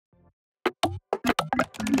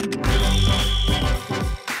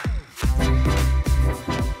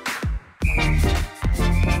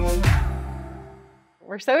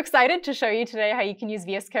We're so excited to show you today how you can use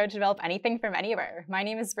VS Code to develop anything from anywhere. My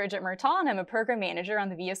name is Bridget Murtaugh, and I'm a program manager on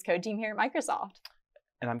the VS Code team here at Microsoft.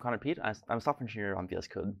 And I'm Connor Pete. I'm a software engineer on VS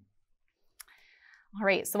Code. All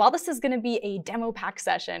right, so while this is going to be a demo pack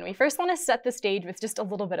session, we first want to set the stage with just a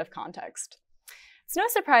little bit of context. It's no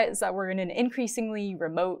surprise that we're in an increasingly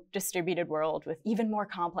remote, distributed world with even more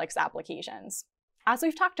complex applications. As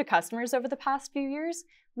we've talked to customers over the past few years,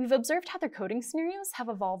 we've observed how their coding scenarios have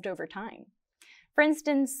evolved over time. For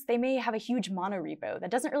instance, they may have a huge monorepo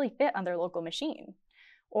that doesn't really fit on their local machine.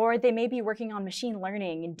 Or they may be working on machine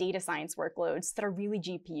learning and data science workloads that are really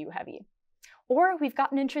GPU heavy. Or we've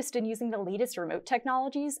gotten interested in using the latest remote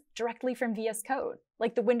technologies directly from VS Code,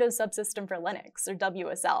 like the Windows Subsystem for Linux, or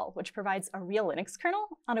WSL, which provides a real Linux kernel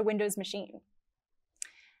on a Windows machine.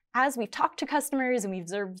 As we've talked to customers and we've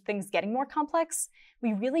observed things getting more complex,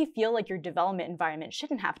 we really feel like your development environment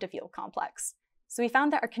shouldn't have to feel complex. So we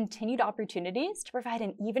found there are continued opportunities to provide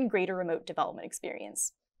an even greater remote development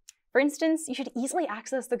experience. For instance, you should easily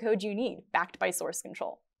access the code you need, backed by source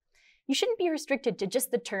control. You shouldn't be restricted to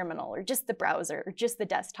just the terminal, or just the browser, or just the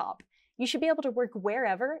desktop. You should be able to work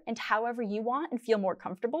wherever and however you want and feel more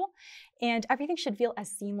comfortable, and everything should feel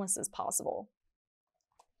as seamless as possible.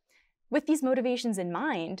 With these motivations in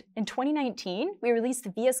mind, in 2019, we released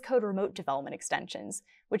the VS Code Remote Development Extensions,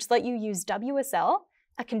 which let you use WSL,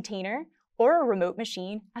 a container, or a remote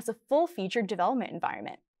machine as a full-featured development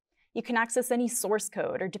environment. You can access any source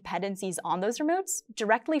code or dependencies on those remotes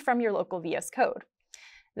directly from your local VS Code.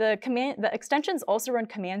 The extensions also run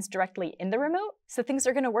commands directly in the remote, so things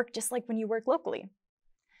are going to work just like when you work locally.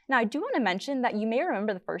 Now, I do want to mention that you may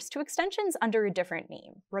remember the first two extensions under a different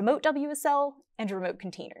name, Remote WSL and Remote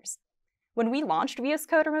Containers. When we launched VS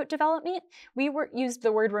Code Remote Development, we used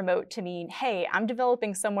the word remote to mean, hey, I'm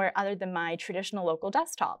developing somewhere other than my traditional local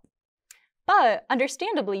desktop. But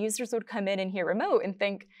understandably, users would come in and hear remote and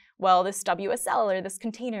think, well, this WSL or this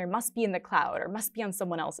container must be in the cloud or must be on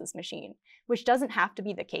someone else's machine, which doesn't have to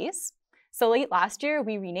be the case. So late last year,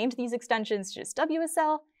 we renamed these extensions to just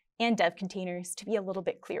WSL and dev containers to be a little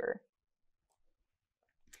bit clearer.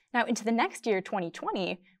 Now, into the next year,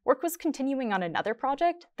 2020, work was continuing on another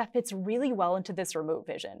project that fits really well into this remote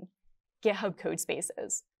vision, GitHub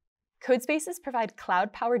Codespaces. Codespaces provide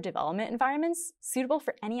cloud-powered development environments suitable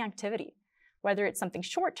for any activity, whether it's something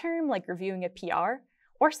short-term, like reviewing a PR,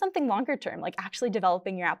 or something longer-term, like actually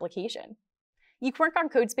developing your application. You can work on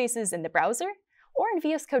Codespaces in the browser or in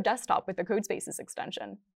VS Code Desktop with the Codespaces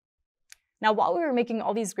extension. Now, while we were making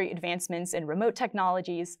all these great advancements in remote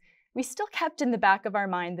technologies, we still kept in the back of our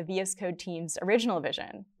mind the VS Code team's original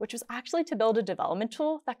vision, which was actually to build a development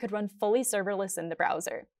tool that could run fully serverless in the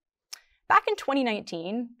browser. Back in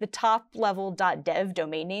 2019, the top-level .dev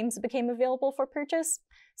domain names became available for purchase,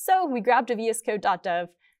 so we grabbed a vscode.dev,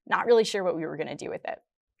 not really sure what we were going to do with it.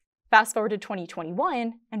 Fast forward to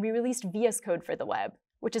 2021, and we released VS Code for the web,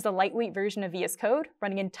 which is a lightweight version of VS Code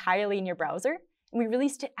running entirely in your browser, and we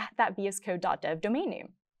released it at that vscode.dev domain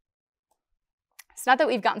name. So now that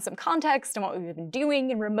we've gotten some context on what we've been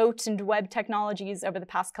doing in remote and web technologies over the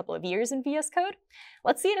past couple of years in VS Code,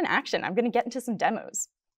 let's see it in action. I'm going to get into some demos.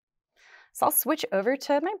 So I'll switch over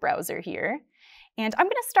to my browser here, and I'm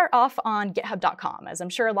going to start off on github.com, as I'm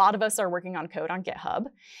sure a lot of us are working on code on GitHub.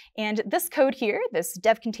 And this code here, this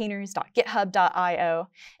devcontainers.github.io,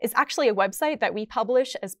 is actually a website that we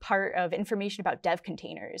publish as part of information about dev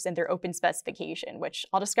containers and their open specification, which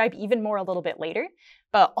I'll describe even more a little bit later.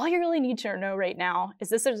 But all you really need to know right now is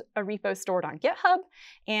this is a repo stored on GitHub,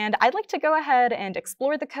 and I'd like to go ahead and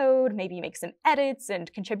explore the code, maybe make some edits,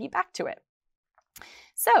 and contribute back to it.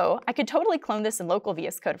 So I could totally clone this in local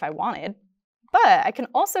VS Code if I wanted, but I can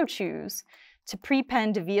also choose to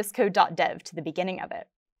prepend vscode.dev to the beginning of it.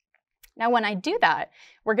 Now, when I do that,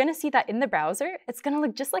 we're going to see that in the browser, it's going to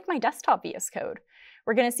look just like my desktop VS Code.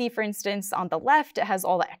 We're going to see, for instance, on the left, it has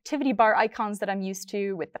all the activity bar icons that I'm used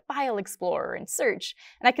to with the File Explorer and Search,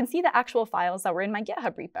 and I can see the actual files that were in my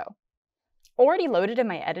GitHub repo. Already loaded in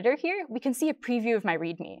my editor here, we can see a preview of my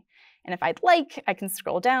README. And if I'd like, I can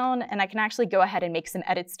scroll down, and I can actually go ahead and make some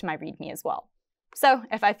edits to my README as well. So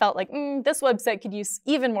if I felt like, this website could use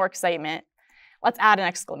even more excitement, let's add an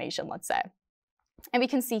exclamation, let's say. And we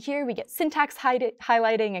can see here we get syntax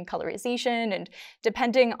highlighting and colorization, and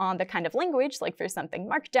depending on the kind of language, like for something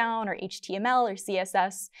Markdown or HTML or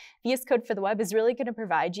CSS, VS Code for the web is really going to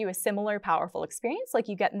provide you a similar powerful experience like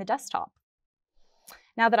you get in the desktop.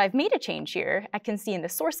 Now that I've made a change here, I can see in the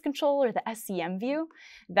source control or the SCM view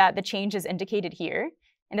that the change is indicated here.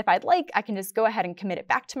 And if I'd like, I can just go ahead and commit it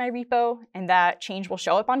back to my repo, and that change will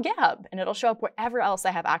show up on GitHub, and it'll show up wherever else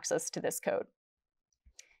I have access to this code.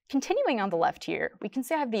 Continuing on the left here, we can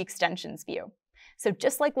see I have the extensions view. So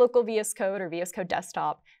just like local VS Code or VS Code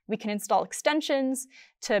Desktop, we can install extensions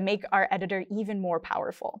to make our editor even more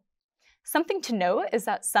powerful. Something to note is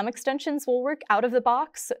that some extensions will work out of the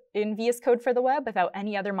box in VS Code for the web without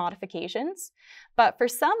any other modifications, but for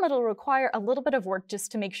some it'll require a little bit of work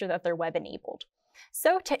just to make sure that they're web enabled.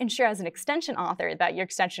 So to ensure as an extension author that your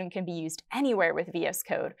extension can be used anywhere with VS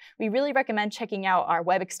Code, we really recommend checking out our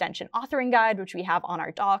web extension authoring guide, which we have on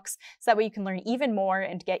our docs, so that way you can learn even more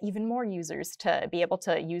and get even more users to be able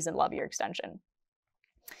to use and love your extension.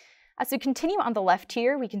 As we continue on the left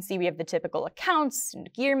here, we can see we have the typical accounts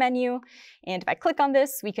and gear menu. And if I click on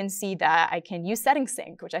this, we can see that I can use settings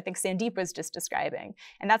sync, which I think Sandeep was just describing.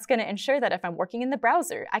 And that's going to ensure that if I'm working in the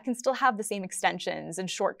browser, I can still have the same extensions and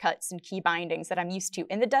shortcuts and key bindings that I'm used to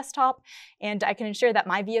in the desktop. And I can ensure that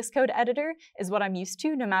my VS Code editor is what I'm used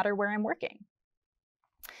to no matter where I'm working.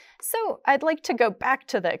 So I'd like to go back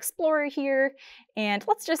to the Explorer here, and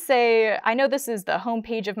let's just say I know this is the home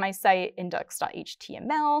page of my site,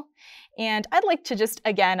 index.html, and I'd like to just,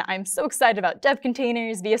 again, I'm so excited about dev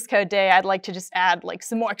containers, VS Code Day, I'd like to just add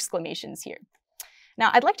some more exclamations here.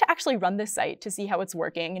 Now, I'd like to actually run this site to see how it's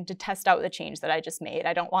working and to test out the change that I just made.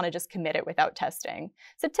 I don't want to just commit it without testing.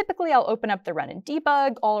 So typically, I'll open up the run and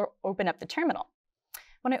debug, or open up the terminal.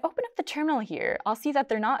 When I open up the terminal here, I'll see that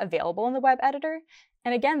they're not available in the web editor.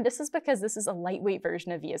 And again, this is because this is a lightweight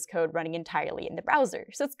version of VS Code running entirely in the browser,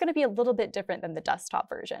 so it's going to be a little bit different than the desktop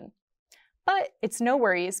version. But it's no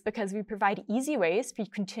worries because we provide easy ways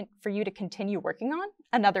for you to continue working on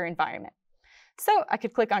another environment. So I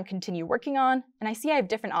could click on Continue Working On, and I see I have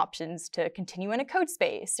different options to continue in a code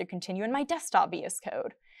space or continue in my desktop VS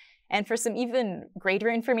Code. And for some even greater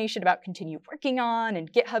information about continue working on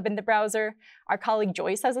and GitHub in the browser, our colleague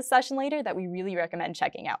Joyce has a session later that we really recommend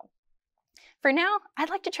checking out. For now,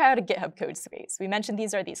 I'd like to try out a GitHub code space. We mentioned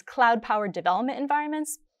these are these cloud-powered development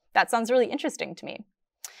environments. That sounds really interesting to me.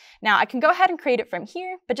 Now, I can go ahead and create it from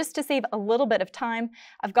here, but just to save a little bit of time,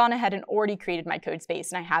 I've gone ahead and already created my code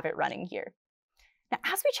space, and I have it running here. Now,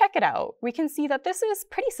 as we check it out, we can see that this is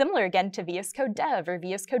pretty similar again to VS Code Dev or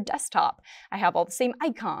VS Code Desktop. I have all the same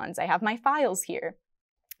icons. I have my files here.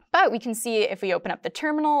 But we can see if we open up the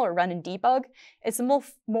terminal or run and debug, it's a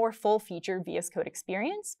more full-featured VS Code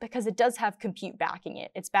experience because it does have compute backing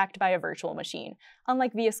it. It's backed by a virtual machine,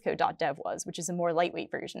 unlike vscode.dev was, which is a more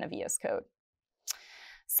lightweight version of VS Code.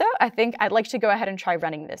 So I think I'd like to go ahead and try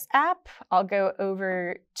running this app. I'll go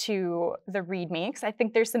over to the README because I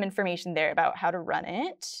think there's some information there about how to run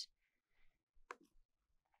it.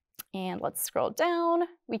 And let's scroll down.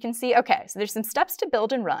 We can see, OK, so there's some steps to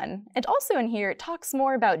build and run. And also in here, it talks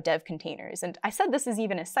more about dev containers. And I said this is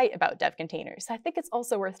even a site about dev containers, so I think it's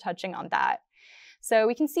also worth touching on that. So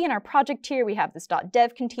we can see in our project here, we have this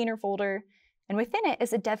 .dev container folder. And within it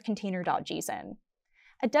is a dev container.json.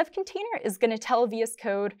 A dev container is going to tell VS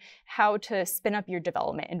Code how to spin up your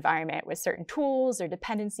development environment with certain tools or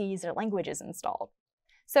dependencies or languages installed.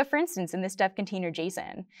 So for instance, in this dev container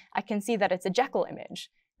JSON, I can see that it's a Jekyll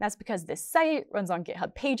image. That's because this site runs on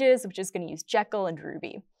GitHub Pages, which is going to use Jekyll and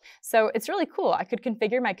Ruby. So it's really cool. I could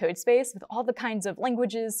configure my code space with all the kinds of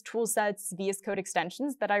languages, tool sets, VS Code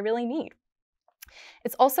extensions that I really need.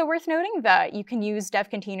 It's also worth noting that you can use dev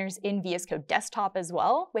containers in VS Code Desktop as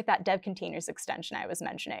well with that dev containers extension I was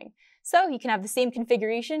mentioning. So you can have the same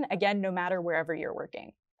configuration, again, no matter wherever you're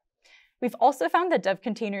working. We've also found that dev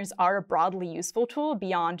containers are a broadly useful tool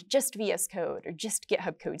beyond just VS Code or just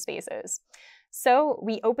GitHub code spaces. So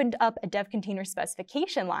we opened up a dev container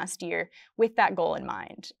specification last year with that goal in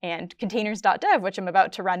mind. And containers.dev, which I'm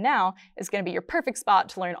about to run now, is going to be your perfect spot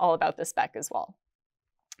to learn all about the spec as well.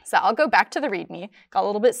 So I'll go back to the README. Got a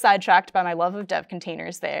little bit sidetracked by my love of dev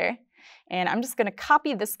containers there. And I'm just going to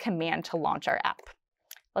copy this command to launch our app.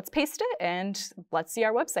 Let's paste it, and let's see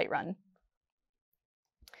our website run.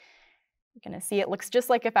 You're going to see it looks just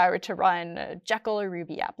like if I were to run a Jekyll or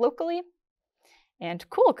Ruby app locally. And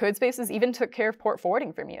cool, Codespaces even took care of port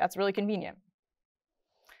forwarding for me. That's really convenient.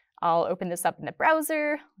 I'll open this up in the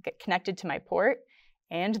browser, get connected to my port.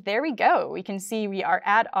 And there we go. We can see we are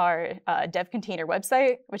at our dev container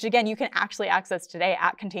website, which again, you can actually access today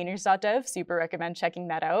at containers.dev. Super recommend checking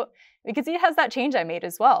that out. We can see it has that change I made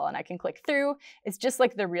as well, and I can click through. It's just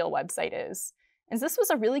like the real website is. And this was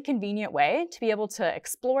a really convenient way to be able to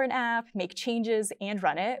explore an app, make changes, and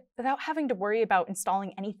run it without having to worry about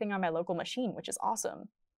installing anything on my local machine, which is awesome.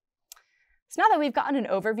 So now that we've gotten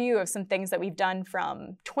an overview of some things that we've done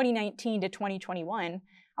from 2019 to 2021,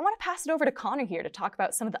 I want to pass it over to Connor here to talk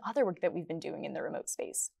about some of the other work that we've been doing in the remote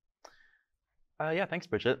space. Yeah, thanks,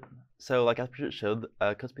 Bridget. So like as Bridget showed,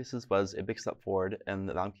 Codespaces was a big step forward in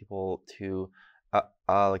allowing people to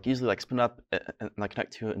like easily like spin up and like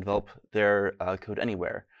connect to and develop their code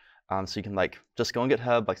anywhere. So you can like just go on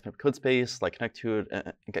GitHub, like spin up code space, like connect to it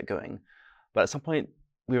and get going. But at some point,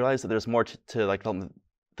 we realized that there's more to like development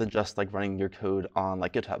than just like running your code on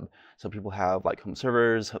like GitHub. So people have like home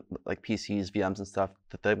servers, like PCs, VMs, and stuff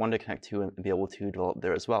that they want to connect to and be able to develop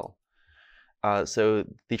there as well. So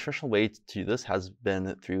the traditional way to do this has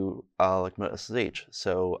been through like remote SSH.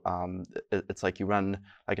 So it's like you run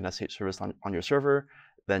like an SSH service on your server,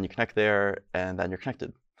 then you connect there, and then you're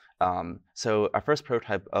connected. So our first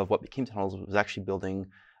prototype of what became Tunnels was actually building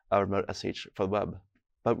a remote SSH for the web.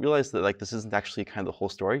 But we realized that like this isn't actually kind of the whole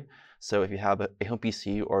story. So if you have a home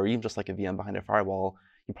PC or even just like a VM behind a firewall,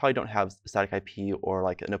 you probably don't have static IP or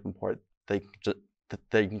like an open port that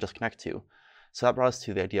you can just connect to. So that brought us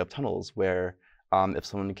to the idea of tunnels, where if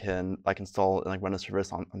someone can like install and like run a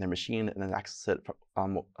service on their machine and then access it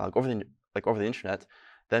over the internet,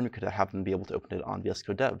 then we could have them be able to open it on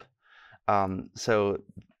vscode.dev. So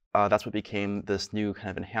that's what became this new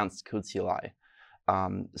kind of enhanced code CLI.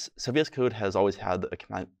 So VS Code has always had a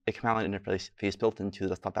command line interface built into the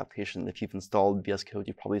desktop application. If you've installed VS Code,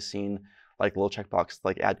 you've probably seen like a little checkbox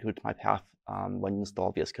like add code to my path when you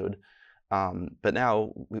install VS Code. But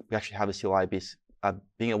now we actually have a CLI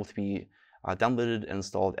being able to be downloaded and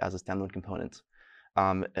installed as a standalone component.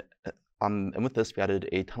 And with this, we added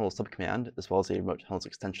a tunnel subcommand as well as a remote tunnels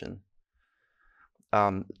extension.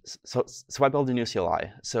 So I built a new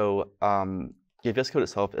CLI. So VS Code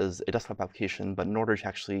itself is a desktop application, but in order to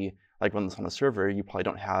actually like run this on a server, you probably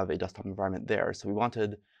don't have a desktop environment there. So we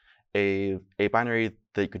wanted a binary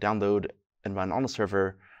that you could download and run on a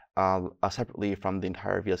server separately from the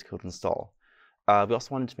entire VS Code install. We also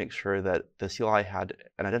wanted to make sure that the CLI had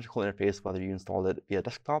an identical interface whether you installed it via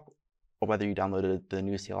desktop or whether you downloaded the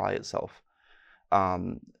new CLI itself.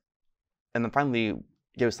 And then finally,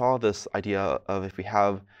 we saw this idea of if we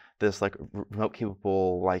have this like remote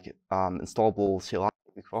capable like installable CLI,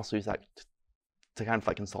 we could also use that to kind of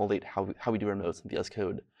like consolidate how we do remotes in VS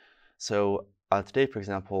Code. So today, for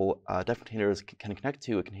example, dev containers can connect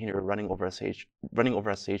to a container running over SSH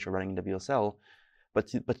or running in WSL. But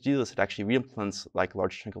to do this, it actually re-implements like a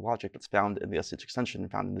large chunk of logic that's found in the SSH extension,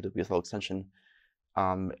 found in the WSL extension.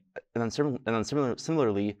 And then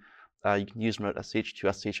similarly, you can use remote SSH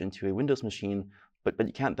to SSH into a Windows machine, but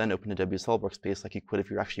you can't then open a WSL workspace like you could if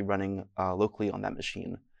you're actually running locally on that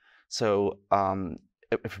machine. So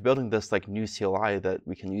if we're building this like new CLI that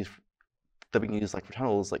we can use like for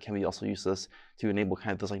tunnels, like can we also use this to enable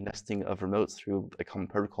kind of this like nesting of remotes through a common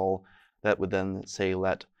protocol that would then say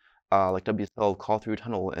let like WSL call through a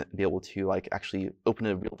tunnel and be able to like actually open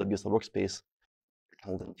a real WSL workspace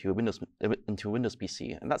into a Windows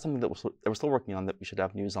PC, and that's something that we're still working on that we should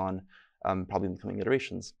have news on probably in the coming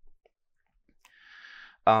iterations.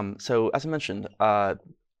 So as I mentioned,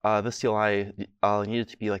 this CLI needed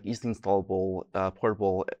to be like easily installable,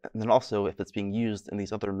 portable, and then also if it's being used in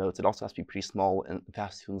these other remotes, it also has to be pretty small and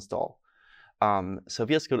fast to install. So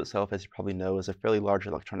VS Code itself, as you probably know, is a fairly large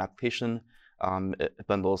Electron application. It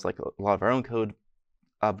bundles like a lot of our own code,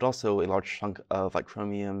 but also a large chunk of like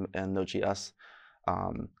Chromium and Node.js.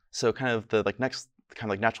 So kind of the next kind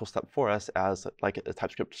of like natural step for us as like a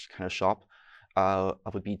TypeScript kind of shop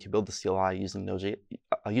would be to build the CLI using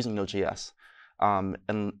Node.js. And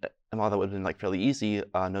while that would have been like fairly easy,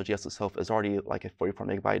 Node.js itself is already like a 44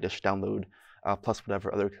 megabyte-ish download, plus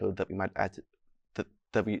whatever other code that we might add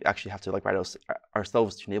that we actually have to like write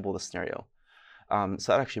ourselves to enable this scenario.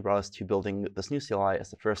 So that actually brought us to building this new CLI as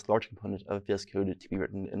the first large component of VS Code to be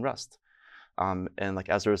written in Rust. And like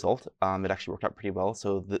as a result, it actually worked out pretty well.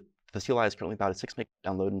 So the CLI is currently about a 6 meg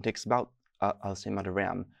download and takes about the same amount of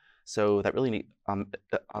RAM. So that really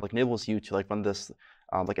like enables you to like run this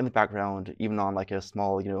like in the background, even on like a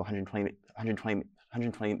small 120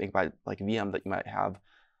 megabyte like VM that you might have,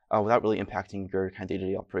 without really impacting your kind of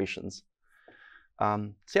day-to-day operations.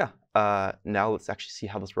 So yeah, now let's actually see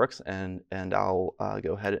how this works, and I'll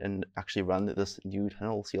go ahead and actually run this new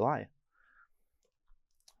tunnel CLI.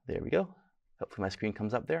 There we go. Hopefully my screen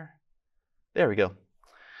comes up there. There we go.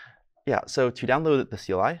 Yeah, so to download the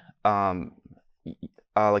CLI,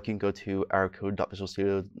 like you can go to our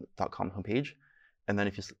code.visualstudio.com homepage, and then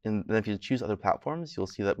if you choose other platforms, you'll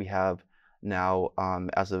see that we have now,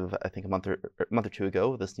 as of I think a month or two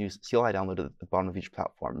ago, this new CLI downloaded at the bottom of each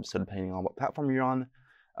platform. So depending on what platform you're on,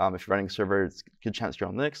 if you're running a server, it's a good chance you're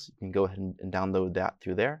on Linux. You can go ahead and download that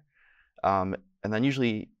through there. And then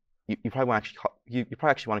usually you probably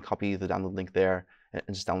actually want to copy the download link there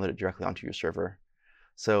and just download it directly onto your server.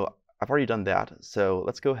 So I've already done that. So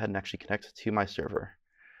let's go ahead and actually connect to my server.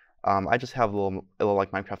 I just have a little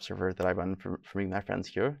like Minecraft server that I run for me and my friends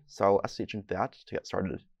here. So I'll SSH into that to get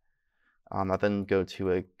started. I'll then go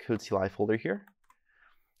to a code CLI folder here.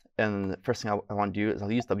 And the first thing I want to do is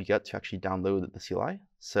I'll use wget to actually download the CLI.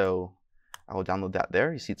 So I will download that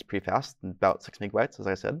there. You see it's pretty fast, about 6 megabytes, as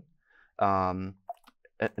I said. And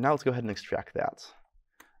now let's go ahead and extract that.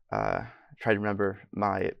 Try to remember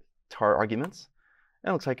my tar arguments.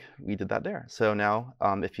 And it looks like we did that there. So now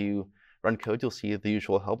if you run code, you'll see the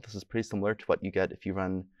usual help. This is pretty similar to what you get if you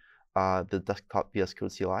run the desktop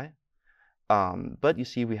vscode CLI. But you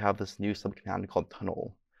see we have this new subcommand called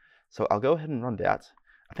tunnel. So I'll go ahead and run that.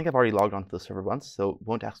 I think I've already logged onto the server once, so it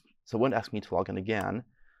won't ask me to log in again.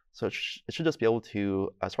 So it should just be able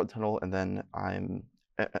to start the tunnel, and then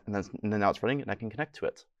now it's running, and I can connect to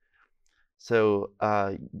it. So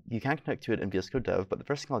you can connect to it in vscode.dev, but the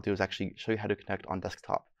first thing I'll do is actually show you how to connect on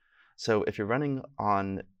desktop. So if you're running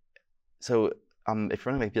on, if you're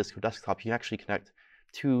running like vscode desktop, you can actually connect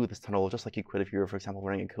to this tunnel just like you could if you were, for example,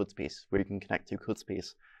 running a CodeSpace, where you can connect to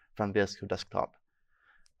CodeSpace from vscode desktop.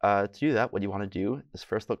 To do that, what you want to do is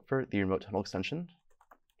first look for the remote tunnel extension.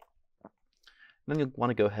 Then you'll want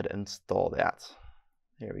to go ahead and install that.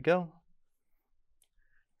 There we go.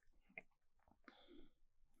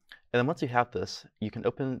 And then once you have this, you can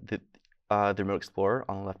open the Remote Explorer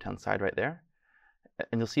on the left-hand side right there.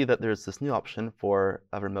 And you'll see that there's this new option for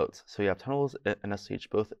remotes. So you have tunnels and SSH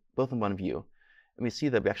both in one view. And we see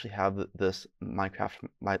that we actually have this Minecraft,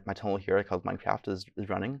 my tunnel here I called Minecraft is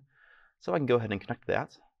running. So I can go ahead and connect to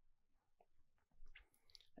that.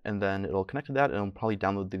 And then it'll connect to that, and it'll probably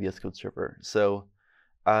download the VS Code server. So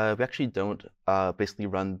we actually don't basically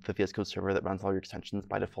run the VS Code server that runs all your extensions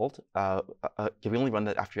by default. We only run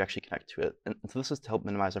that after you actually connect to it. And so this is to help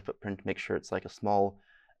minimize our footprint, to make sure it's like as small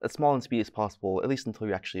and speedy as possible, at least until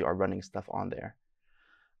you actually are running stuff on there.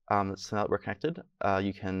 So now that we're connected,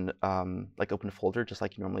 you can like open a folder just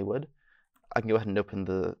like you normally would. I can go ahead and open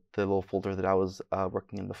the little folder that I was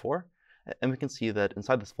working in before. And we can see that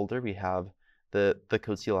inside this folder we have the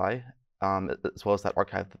code CLI, as well as that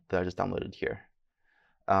archive that I just downloaded here.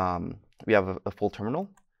 We have a full terminal.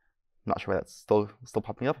 I'm not sure why that's still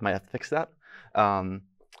popping up. I might have to fix that.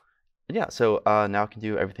 Yeah, so now I can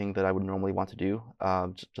do everything that I would normally want to do,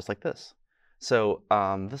 just like this. So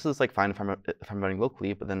this is like fine if I'm running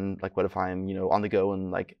locally, but then like what if I'm on the go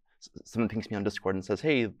and like someone pings me on Discord and says,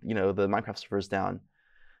 hey, the Minecraft server is down.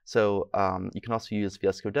 So you can also use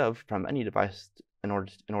vscode.dev from any device in order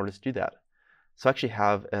to do that. So I actually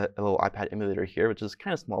have a little iPad emulator here, which is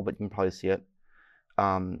kind of small, but you can probably see it.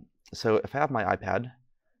 So if I have my iPad,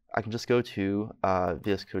 I can just go to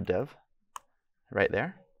vscode.dev right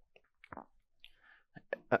there.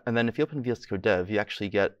 And then if you open vscode.dev, you actually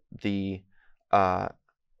get the remote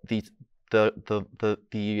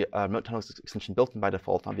tunnel extension built in by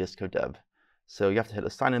default on vscode.dev. So you have to hit a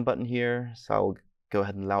sign in button here. So I'll go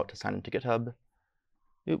ahead and allow it to sign into GitHub.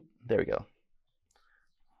 Oop, there we go.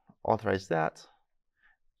 Authorize that.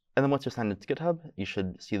 And then once you're signed into GitHub, you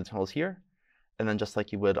should see the tunnels here. And then just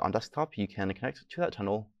like you would on desktop, you can connect to that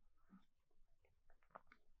tunnel.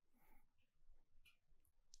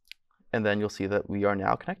 And then you'll see that we are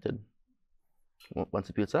now connected once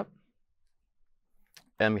it boots up.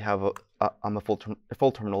 And we have a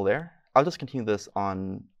full terminal there. I'll just continue this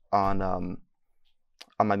on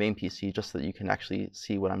my main PC just so that you can actually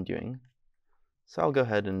see what I'm doing. So I'll go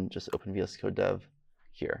ahead and just open vscode.dev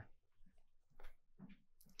here.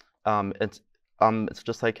 It's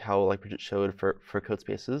just like how like Bridget showed for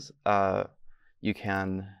CodeSpaces. You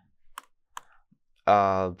can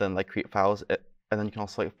then like create files, and then you can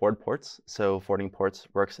also like forward ports. So forwarding ports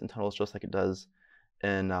works in tunnels just like it does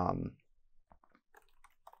in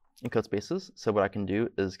CodeSpaces. So what I can do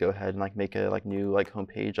is go ahead and like make a new home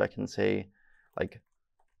page. I can say like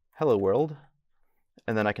hello world,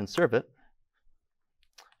 and then I can serve it.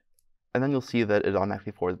 And then you'll see that it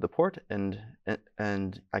automatically forwarded the port, and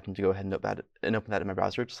I can go ahead and open that in my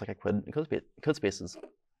browser just like I could in CodeSpaces.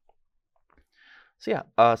 So yeah,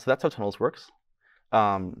 so that's how tunnels works.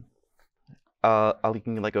 You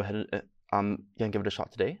can like go ahead and give it a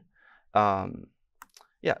shot today.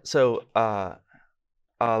 Yeah, so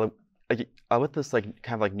with this like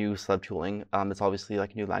kind of like new slab tooling, it's obviously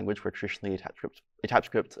like a new language. We're traditionally a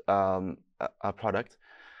TypeScript product.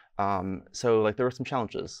 So like there were some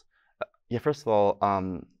challenges. Yeah, first of all,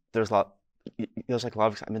 there's like a lot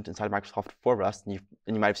of excitement inside Microsoft for Rust, and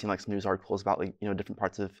you might have seen like some news articles about like different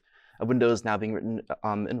parts of Windows now being written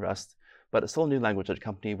in Rust. But it's still a new language at a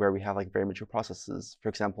company where we have like very mature processes. For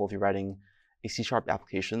example, if you're writing a C#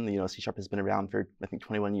 application, C# has been around for I think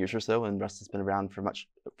 21 years or so, and Rust has been around for much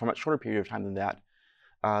shorter period of time than that.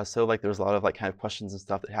 So like there's a lot of like kind of questions and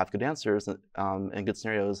stuff that have good answers and good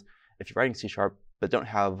scenarios if you're writing C# but don't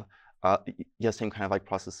have the same kind of like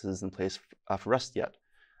processes in place for Rust yet.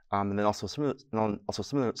 And then also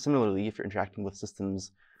similarly, if you're interacting with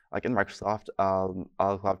systems like in Microsoft,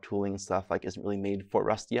 cloud tooling and stuff like isn't really made for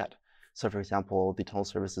Rust yet. So for example, the tunnel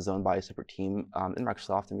service is owned by a separate team in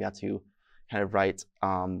Microsoft, and we had to kind of write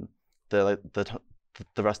the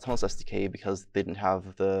Rust tunnels SDK because they didn't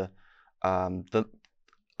have the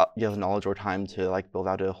knowledge or time to like build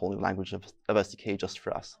out a whole new language of SDK just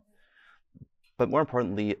for us. But more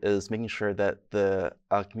importantly is making sure that the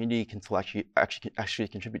community can still actually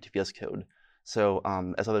contribute to VS Code. So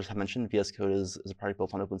as others have mentioned, VS Code is a project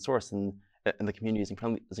built on open source, and the community is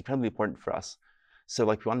incredibly important for us. So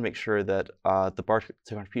like we want to make sure that the bar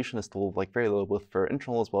to contribution is still like very low, both for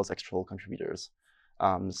internal as well as external contributors.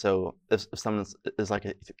 So if someone is like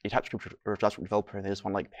a TypeScript or JavaScript developer and they just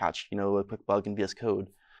want to like patch, a quick bug in VS Code,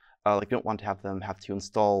 like we don't want to have them have to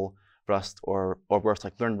install Rust or worse,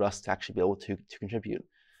 like learn Rust to actually be able to contribute.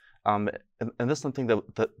 And this is something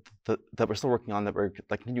that we're still working on, that we're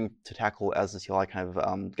like continuing to tackle as the CLI kind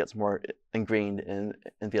of gets more ingrained in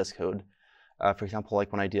VS Code. For example,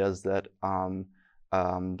 like one idea is that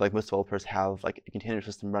like most developers have like a container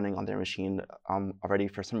system running on their machine already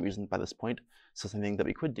for some reason by this point. So something that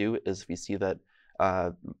we could do is if we see that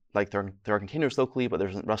like there are containers locally, but there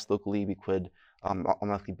isn't Rust locally, we could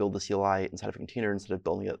automatically build the CLI inside of a container instead of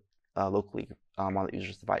building it locally on the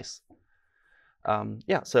user's device.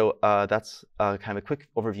 Yeah, so that's kind of a quick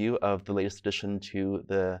overview of the latest addition to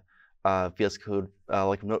the VS Code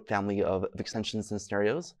like remote family of extensions and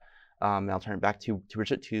scenarios. And I'll turn it back to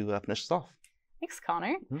Bridget to finish this off. Thanks,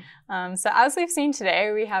 Connor. So as we've seen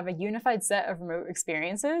today, we have a unified set of remote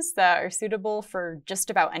experiences that are suitable for just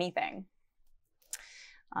about anything.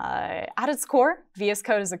 At its core, VS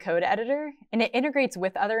Code is a code editor, and it integrates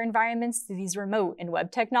with other environments through these remote and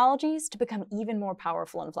web technologies to become even more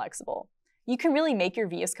powerful and flexible. You can really make your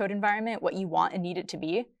VS Code environment what you want and need it to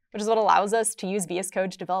be, which is what allows us to use VS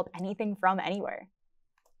Code to develop anything from anywhere.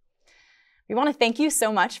 We want to thank you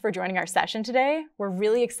so much for joining our session today. We're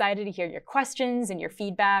really excited to hear your questions and your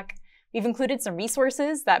feedback. We've included some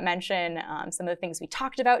resources that mention some of the things we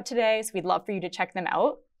talked about today, so we'd love for you to check them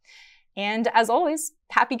out. And as always,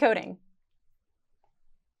 happy coding.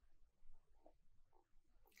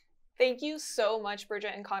 Thank you so much,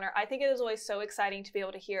 Bridget and Connor. I think it is always so exciting to be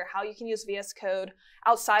able to hear how you can use VS Code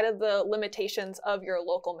outside of the limitations of your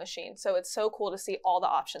local machine. So it's so cool to see all the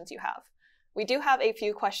options you have. We do have a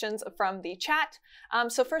few questions from the chat.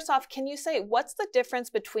 So first off, can you say what's the difference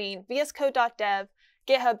between vscode.dev,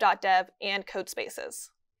 github.dev, and Codespaces?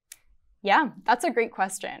 Yeah, that's a great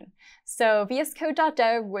question. So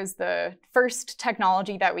vscode.dev was the first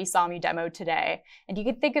technology that we saw me demo today. And you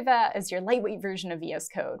could think of that as your lightweight version of VS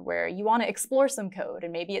Code, where you want to explore some code,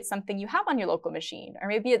 and maybe it's something you have on your local machine, or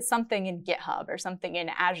maybe it's something in GitHub, or something in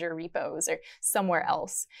Azure repos, or somewhere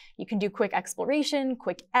else. You can do quick exploration,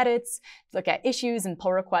 quick edits, look at issues and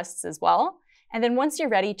pull requests as well. And then once you're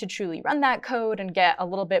ready to truly run that code and get a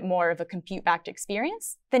little bit more of a compute-backed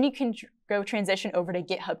experience, then you can go transition over to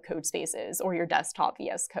GitHub Codespaces or your desktop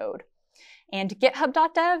VS Code. And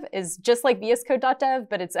github.dev is just like vscode.dev,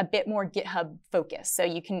 but it's a bit more GitHub focused. So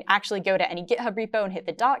you can actually go to any GitHub repo and hit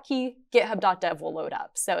the dot key, github.dev will load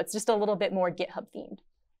up. So it's just a little bit more GitHub themed.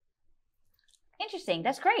 Interesting,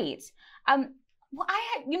 that's great. Well,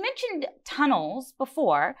 you mentioned tunnels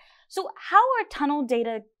before. So how are tunnel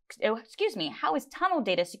data how is tunnel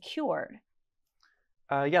data secured?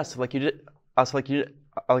 Yeah, so like you did, actually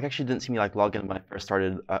didn't see me like log in when I first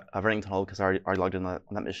started running tunnel because I already logged in on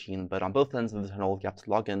that machine. But on both ends of the tunnel, you have to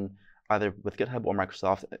log in either with GitHub or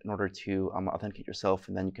Microsoft in order to authenticate yourself,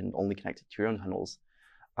 and then you can only connect it to your own tunnels.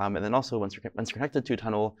 And then also once you're connected to a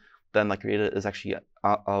tunnel, then like your data is actually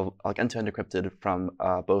like end-to-end encrypted from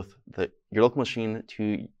both your local machine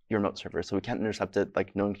to your remote server. So we can't intercept it.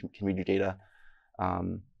 Like no one can read your data.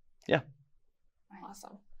 Yeah.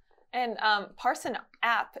 Awesome. And Parson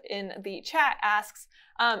App in the chat asks,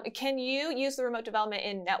 can you use the remote development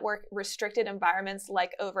in network restricted environments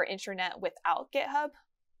like over internet without GitHub?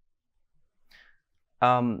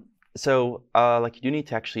 So like you do need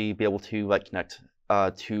to actually be able to like connect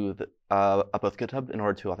to both GitHub in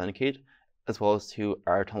order to authenticate, as well as to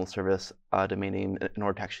our tunnel service domain name in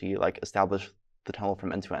order to actually like establish the tunnel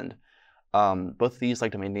from end to end. Both of these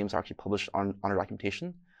like domain names are actually published on our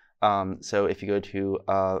documentation. So if you go to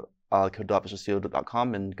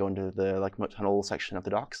code.visualstudio.com and go into the like remote tunnel section of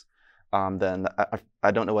the docs, then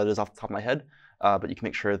I don't know what it is off the top of my head, but you can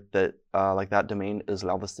make sure that like that domain is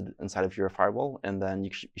allowed listed inside of your firewall, and then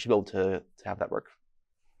you should be able to have that work.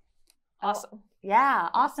 Awesome. Yeah,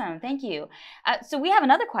 awesome. Thank you. So we have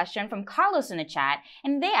another question from Carlos in the chat,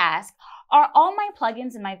 and they ask, are all my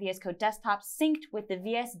plugins in my VS Code desktop synced with the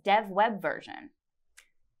VS Dev web version?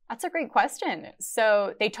 That's a great question.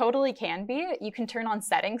 So they totally can be. You can turn on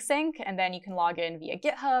settings sync, and then you can log in via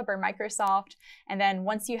GitHub or Microsoft. And then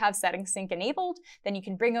once you have settings sync enabled, then you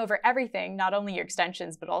can bring over everything, not only your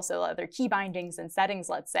extensions, but also other key bindings and settings,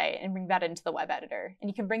 let's say, and bring that into the web editor. And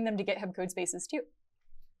you can bring them to GitHub Codespaces too.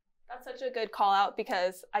 That's such a good call out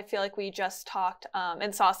because I feel like we just talked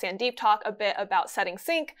and saw Sandeep talk a bit about setting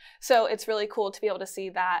sync. So it's really cool to be able to see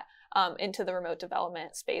that into the remote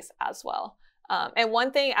development space as well. And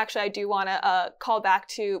one thing actually I do want to call back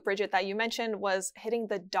to, Bridget, that you mentioned was hitting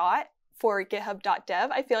the dot for github.dev.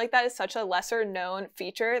 I feel like that is such a lesser known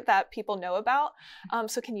feature that people know about.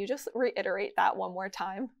 So can you just reiterate that one more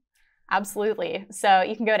time? Absolutely. So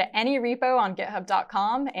you can go to any repo on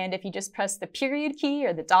github.com, and if you just press the period key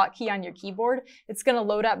or the dot key on your keyboard, it's going to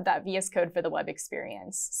load up that VS Code for the web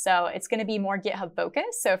experience. So it's going to be more GitHub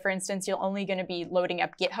focused. So for instance, you're only going to be loading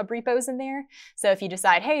up GitHub repos in there. So if you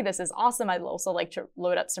decide, hey, this is awesome, I'd also like to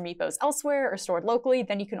load up some repos elsewhere or stored locally,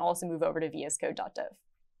 then you can also move over to vscode.dev.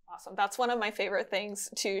 Awesome. That's one of my favorite things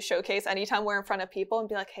to showcase anytime we're in front of people and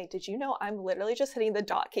be like, hey, did you know I'm literally just hitting the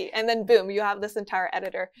dot key? And then boom, you have this entire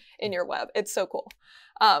editor in your web. It's so cool.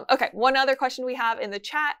 Okay, one other question we have in the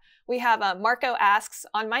chat. We have Marco asks,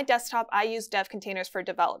 on my desktop, I use dev containers for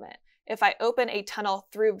development. If I open a tunnel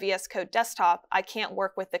through VS Code desktop, I can't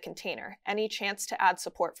work with the container. Any chance to add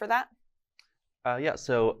support for that? Yeah,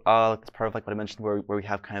 so it's part of like what I mentioned where we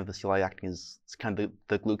have kind of the CLI acting as kind of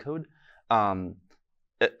the glue code.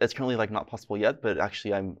 It's currently like not possible yet, but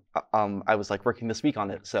actually I was like working this week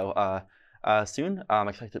on it. So soon, I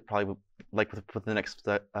expect it probably like with the next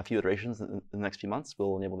few iterations in the next few months,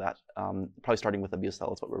 we'll enable that. Probably starting with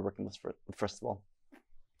WSL is what we're working with first of all.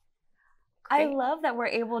 I love that we're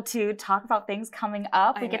able to talk about things coming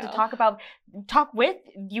up. We get to talk with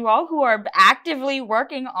you all who are actively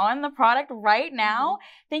working on the product right now.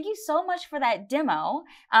 Thank you so much for that demo.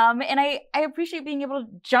 And I appreciate being able to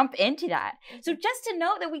jump into that. So just to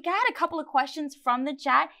note that we got a couple of questions from the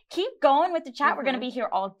chat. Keep going with the chat. We're going to be here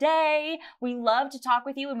all day. We love to talk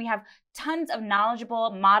with you, and we have tons of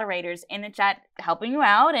knowledgeable moderators in the chat helping you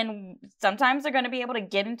out, and sometimes they're going to be able to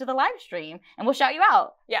get into the live stream and we'll shout you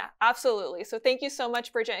out. Yeah, absolutely. So thank you so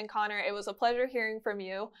much, Bridget and Connor. It was a pleasure hearing from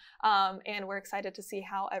you, and we're excited to see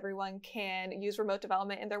how everyone can use remote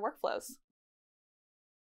development in their workflows.